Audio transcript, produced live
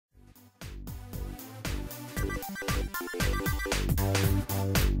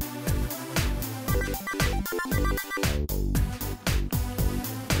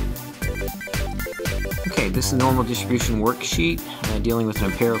Okay, this is a normal distribution worksheet dealing with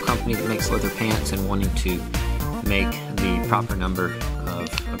an apparel company that makes leather pants and wanting to make the proper number of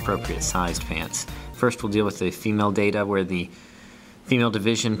appropriate sized pants. First we'll deal with the female data, where the female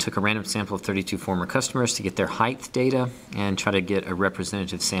division took a random sample of 32 former customers to get their height data and try to get a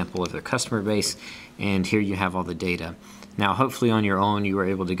representative sample of their customer base, and here you have all the data. Now hopefully on your own you were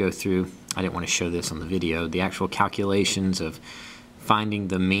able to go through, I didn't want to show this on the video, the actual calculations of finding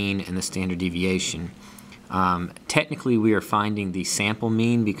the mean and the standard deviation. Technically we are finding the sample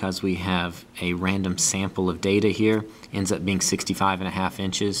mean because we have a random sample of data here. Ends up being 65.5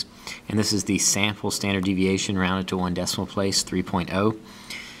 inches, and this is the sample standard deviation rounded to one decimal place, 3.0.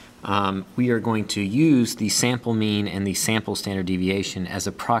 We are going to use the sample mean and the sample standard deviation as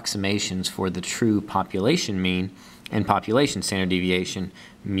approximations for the true population mean and population standard deviation,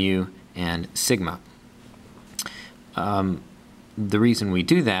 mu and sigma. The reason we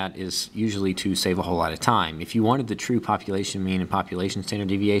do that is usually to save a whole lot of time. If you wanted the true population mean and population standard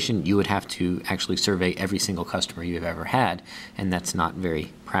deviation, you would have to actually survey every single customer you've ever had, and that's not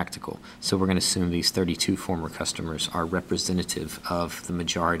very practical. So we're going to assume these 32 former customers are representative of the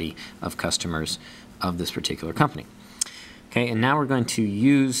majority of customers of this particular company. Okay, and now we're going to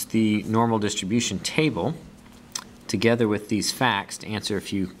use the normal distribution table together with these facts to answer a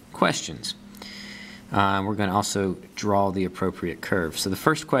few questions. We're going to also draw the appropriate curve. So the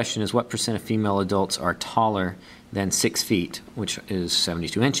first question is, what percent of female adults are taller than 6 feet, which is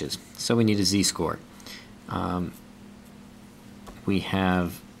 72 inches? So we need a z-score. We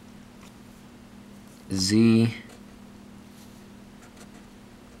have z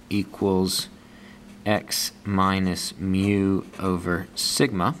equals x minus mu over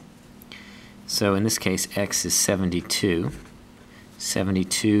sigma. So in this case x is 72.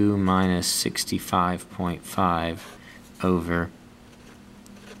 72 minus 65.5 over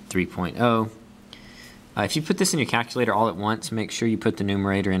 3.0. If you put this in your calculator all at once, make sure you put the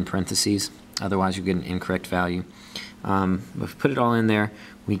numerator in parentheses, otherwise you get an incorrect value. If we put it all in there,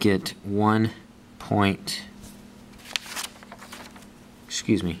 we get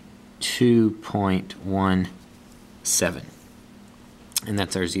 2.17, and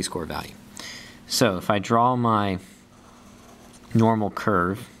that's our z-score value. So if I draw my normal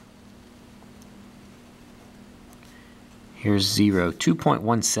curve, here's 0.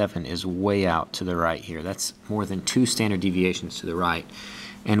 2.17 is way out to the right here. That's more than 2 standard deviations to the right,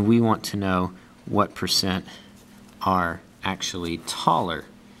 and we want to know what percent are actually taller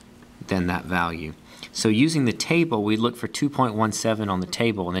than that value. So using the table, we look for 2.17 on the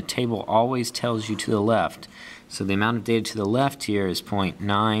table, and the table always tells you to the left. So the amount of data to the left here is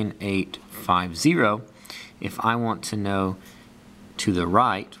 0.9850. If I want to know to the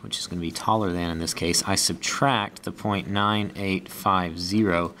right, which is going to be taller than in this case, I subtract the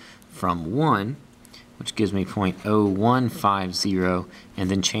 0.9850 from 1, which gives me 0.0150, and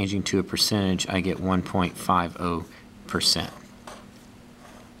then changing to a percentage, I get 1.50%.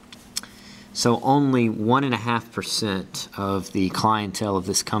 So only 1.5% of the clientele of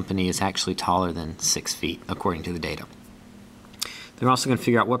this company is actually taller than 6 feet, according to the data. They're also going to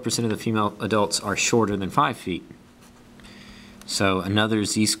figure out what percent of the female adults are shorter than 5 feet. So another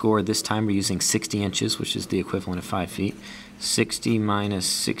z-score, this time we're using 60 inches, which is the equivalent of 5 feet. 60 minus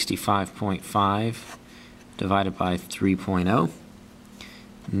 65.5 divided by 3.0,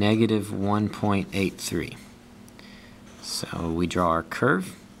 negative 1.83. So we draw our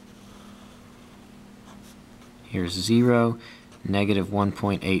curve. Here's 0. Negative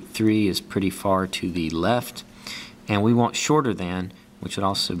 1.83 is pretty far to the left. And we want shorter than, which would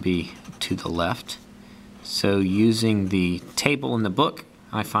also be to the left. So using the table in the book,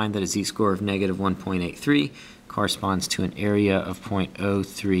 I find that a z-score of negative 1.83 corresponds to an area of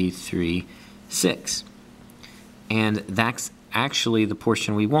 0.0336. And that's actually the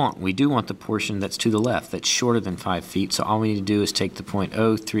portion we want. We do want the portion that's to the left, that's shorter than 5 feet. So all we need to do is take the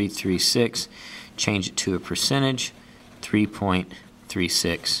 0.0336, change it to a percentage,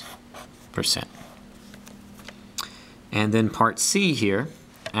 3.36%. And then part C here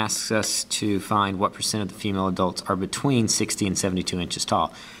asks us to find what percent of the female adults are between 60 and 72 inches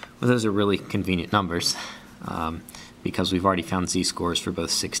tall. Well, those are really convenient numbers because we've already found z-scores for both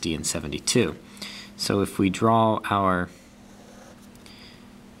 60 and 72. So if we draw our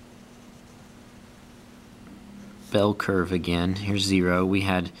bell curve again, here's 0. We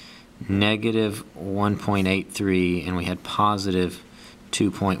had negative 1.83 and we had positive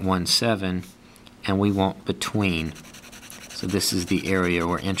 2.17, and we want between. So this is the area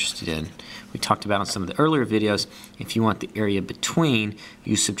we're interested in. We talked about in some of the earlier videos, if you want the area between,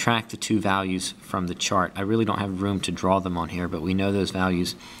 you subtract the two values from the chart. I really don't have room to draw them on here, but we know those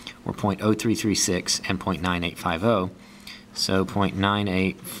values were 0.0336 and 0.9850. So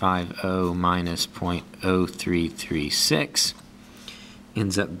 0.9850 minus 0.0336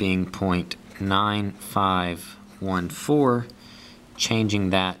 ends up being 0.9514. Changing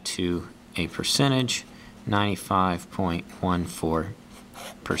that to a percentage,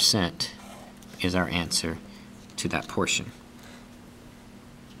 95.14% is our answer to that portion.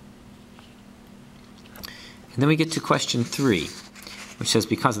 And then we get to question 3, which says,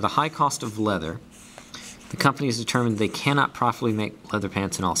 because of the high cost of leather, the company has determined they cannot profitably make leather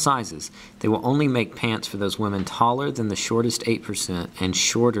pants in all sizes. They will only make pants for those women taller than the shortest 8% and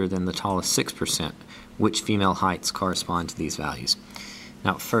shorter than the tallest 6%. Which female heights correspond to these values?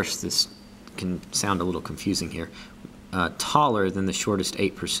 Now, first, this can sound a little confusing here. Taller than the shortest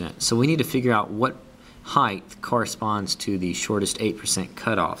 8%. So we need to figure out what height corresponds to the shortest 8%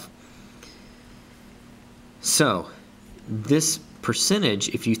 cutoff. So this percentage,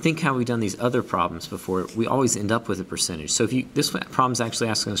 if you think how we've done these other problems before, we always end up with a percentage. So if this problem is actually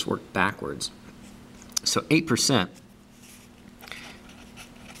asking us to work backwards. So 8%,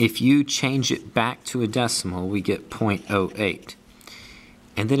 if you change it back to a decimal, we get 0.08.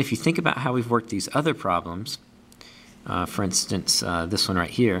 And then if you think about how we've worked these other problems, for instance, this one right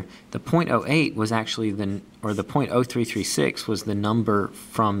here, the 0.08 was actually the 0.0336 was the number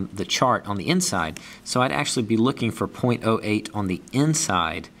from the chart on the inside. So I'd actually be looking for 0.08 on the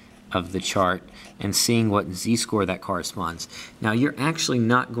inside of the chart and seeing what z-score that corresponds. Now, you're actually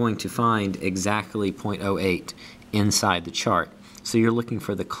not going to find exactly 0.08 inside the chart. So you're looking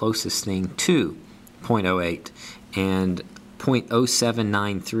for the closest thing to 0.08, and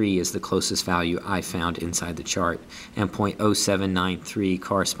 0.0793 is the closest value I found inside the chart, and 0.0793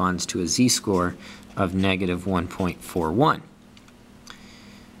 corresponds to a z-score of negative 1.41.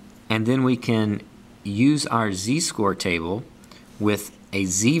 And then we can use our z-score table with a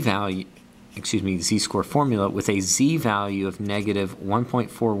z-value, z-score formula with a z-value of negative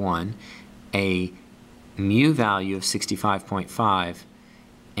 1.41, a mu value of 65.5,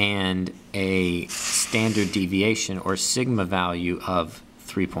 and a standard deviation or sigma value of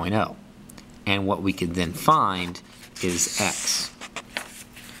 3.0. And what we could then find is x.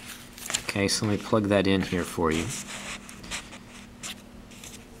 Okay, so let me plug that in here for you.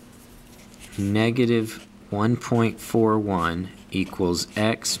 Negative 1.41 equals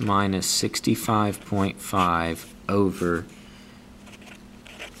x minus 65.5 over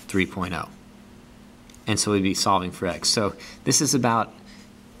 3.0. And so we'd be solving for x. So this is about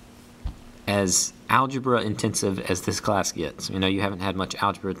as algebra intensive as this class gets. You know, you haven't had much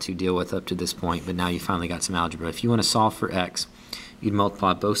algebra to deal with up to this point, but now you finally got some algebra. If you want to solve for x, you'd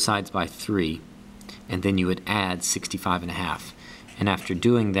multiply both sides by 3, and then you would add 65.5. And after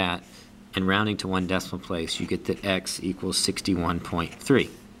doing that, and rounding to one decimal place, you get that x equals 61.3,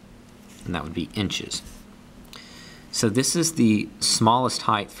 and that would be inches. So this is the smallest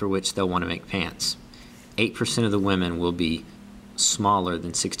height for which they'll want to make pants. 8% of the women will be smaller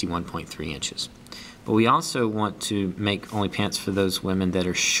than 61.3 inches. But we also want to make only pants for those women that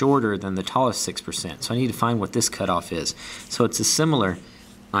are shorter than the tallest 6%. So I need to find what this cutoff is. So it's a similar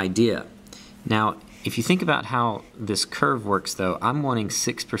idea. Now, if you think about how this curve works, though, I'm wanting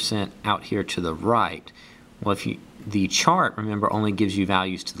 6% out here to the right. Well, the chart, remember, only gives you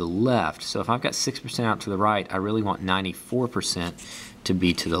values to the left. So if I've got 6% out to the right, I really want 94% to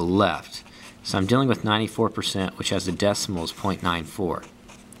be to the left. So I'm dealing with 94%, which has a decimal is 0.94.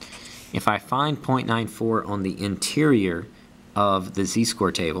 If I find 0.94 on the interior of the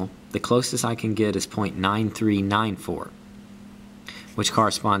z-score table, the closest I can get is 0.9394, which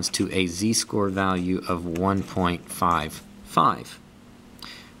corresponds to a z-score value of 1.55.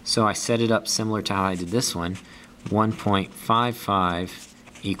 So I set it up similar to how I did this one. 1.55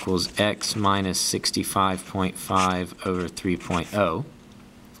 equals x minus 65.5 over 3.0.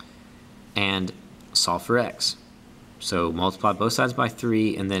 And solve for x. So multiply both sides by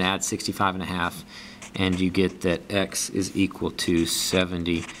 3 and then add 65.5, and you get that x is equal to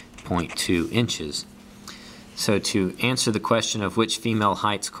 70.2 inches. So to answer the question of which female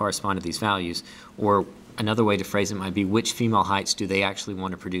heights correspond to these values, or another way to phrase it might be which female heights do they actually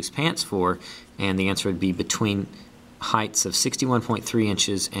want to produce pants for, and the answer would be between heights of 61.3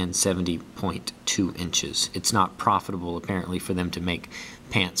 inches and 70.2 inches. It's not profitable, apparently, for them to make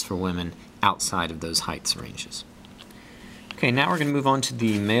pants for women outside of those heights ranges. Okay, now we're going to move on to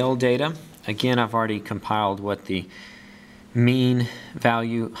the male data. Again, I've already compiled what the mean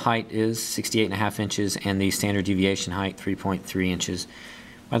value height is 68.5 inches and the standard deviation height 3.3 inches.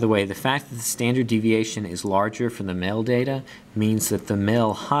 By the way, the fact that the standard deviation is larger for the male data means that the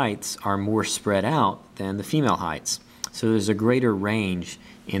male heights are more spread out than the female heights. So there's a greater range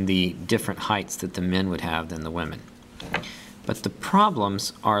in the different heights that the men would have than the women. But the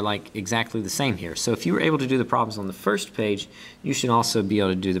problems are like exactly the same here. So if you were able to do the problems on the first page, you should also be able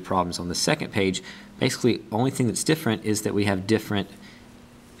to do the problems on the second page. Basically, the only thing that's different is that we have different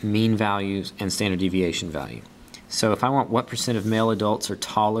mean values and standard deviation value. So if I want what percent of male adults are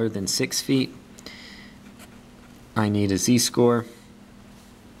taller than 6 feet, I need a z-score.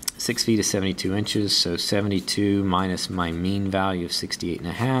 6 feet is 72 inches, so 72 minus my mean value of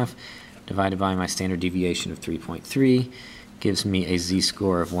 68.5 divided by my standard deviation of 3.3 gives me a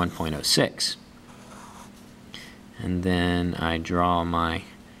z-score of 1.06. And then I draw my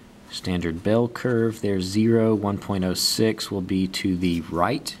standard bell curve. There's 0, 1.06 will be to the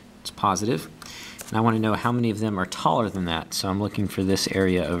right. It's positive. And I want to know how many of them are taller than that. So I'm looking for this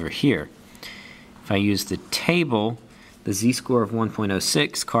area over here. If I use the table, the z-score of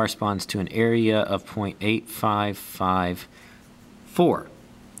 1.06 corresponds to an area of 0.8554.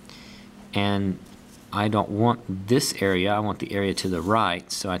 And I don't want this area, I want the area to the right,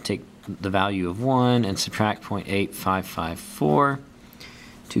 so I take the value of 1 and subtract 0.8554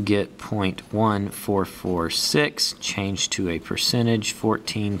 to get 0.1446, change to a percentage,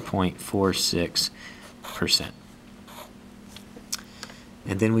 14.46%.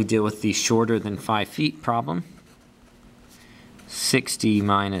 And then we deal with the shorter than 5 feet problem. 60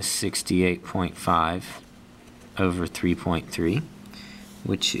 minus 68.5 over 3.3.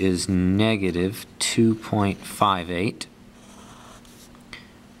 which is negative 2.58.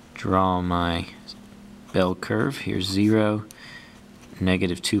 Draw my bell curve. Here's 0.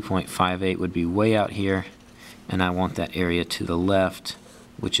 Negative 2.58 would be way out here, and I want that area to the left,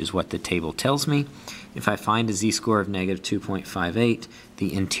 which is what the table tells me. If I find a z-score of negative 2.58,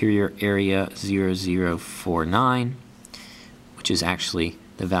 the interior area 0049, which is actually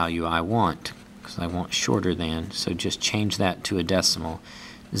the value I want, because I want shorter than, so just change that to a decimal,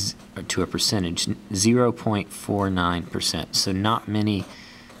 or to a percentage, 0.49%. So not many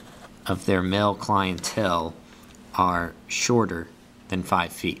of their male clientele are shorter than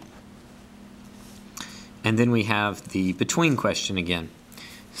 5 feet. And then we have the between question again.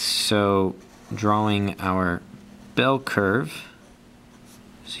 So drawing our bell curve,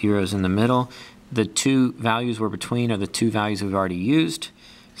 0's in the middle. The two values we're between are the two values we've already used.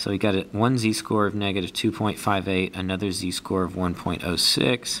 So we got one z-score of negative 2.58, another z-score of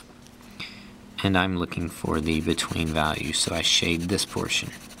 1.06, and I'm looking for the between value, so I shade this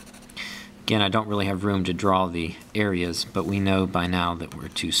portion. Again, I don't really have room to draw the areas, but we know by now that we're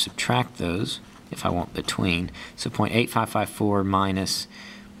to subtract those if I want between. So 0.8554 minus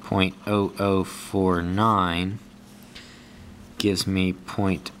 0.0049 gives me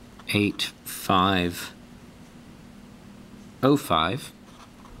 0.8505.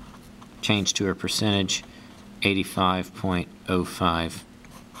 Change to a percentage,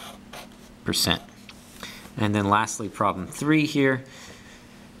 85.05%. And then lastly, problem 3 here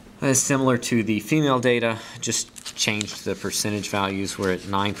is similar to the female data, just changed the percentage values. We're at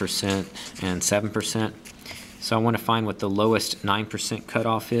 9% and 7%. So I want to find what the lowest 9%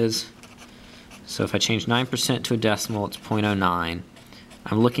 cutoff is. So if I change 9% to a decimal, it's 0.09.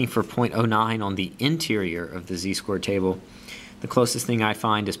 I'm looking for 0.09 on the interior of the z-score table. The closest thing I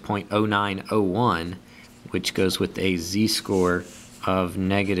find is 0.0901, which goes with a z-score of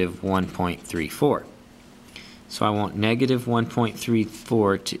negative 1.34. So I want negative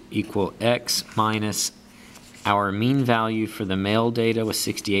 1.34 to equal x minus our mean value for the male data was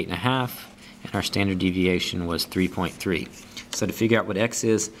 68.5, and our standard deviation was 3.3. So to figure out what x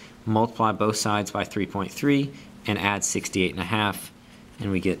is, multiply both sides by 3.3 and add 68.5,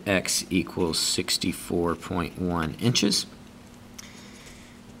 and we get x equals 64.1 inches.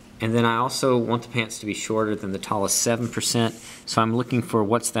 And then I also want the pants to be shorter than the tallest 7%, so I'm looking for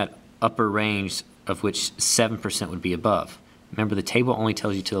what's that upper range of which 7% would be above. Remember, the table only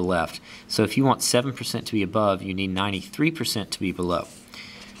tells you to the left. So if you want 7% to be above, you need 93% to be below.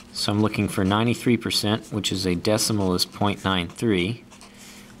 So I'm looking for 93%, which is a decimal is 0.93.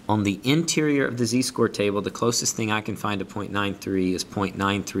 On the interior of the z-score table, the closest thing I can find to 0.93 is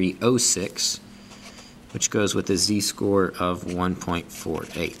 0.9306. which goes with a z-score of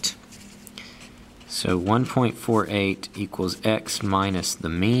 1.48. So 1.48 equals x minus the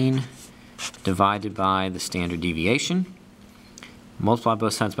mean divided by the standard deviation. Multiply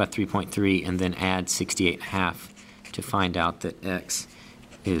both sides by 3.3 and then add 68.5 to find out that x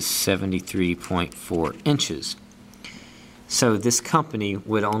is 73.4 inches. So this company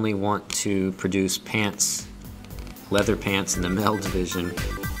would only want to produce pants, leather pants in the male division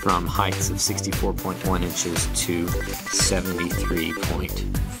from heights of 64.1 inches to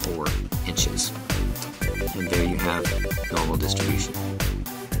 73.4 inches. And there you have normal distribution.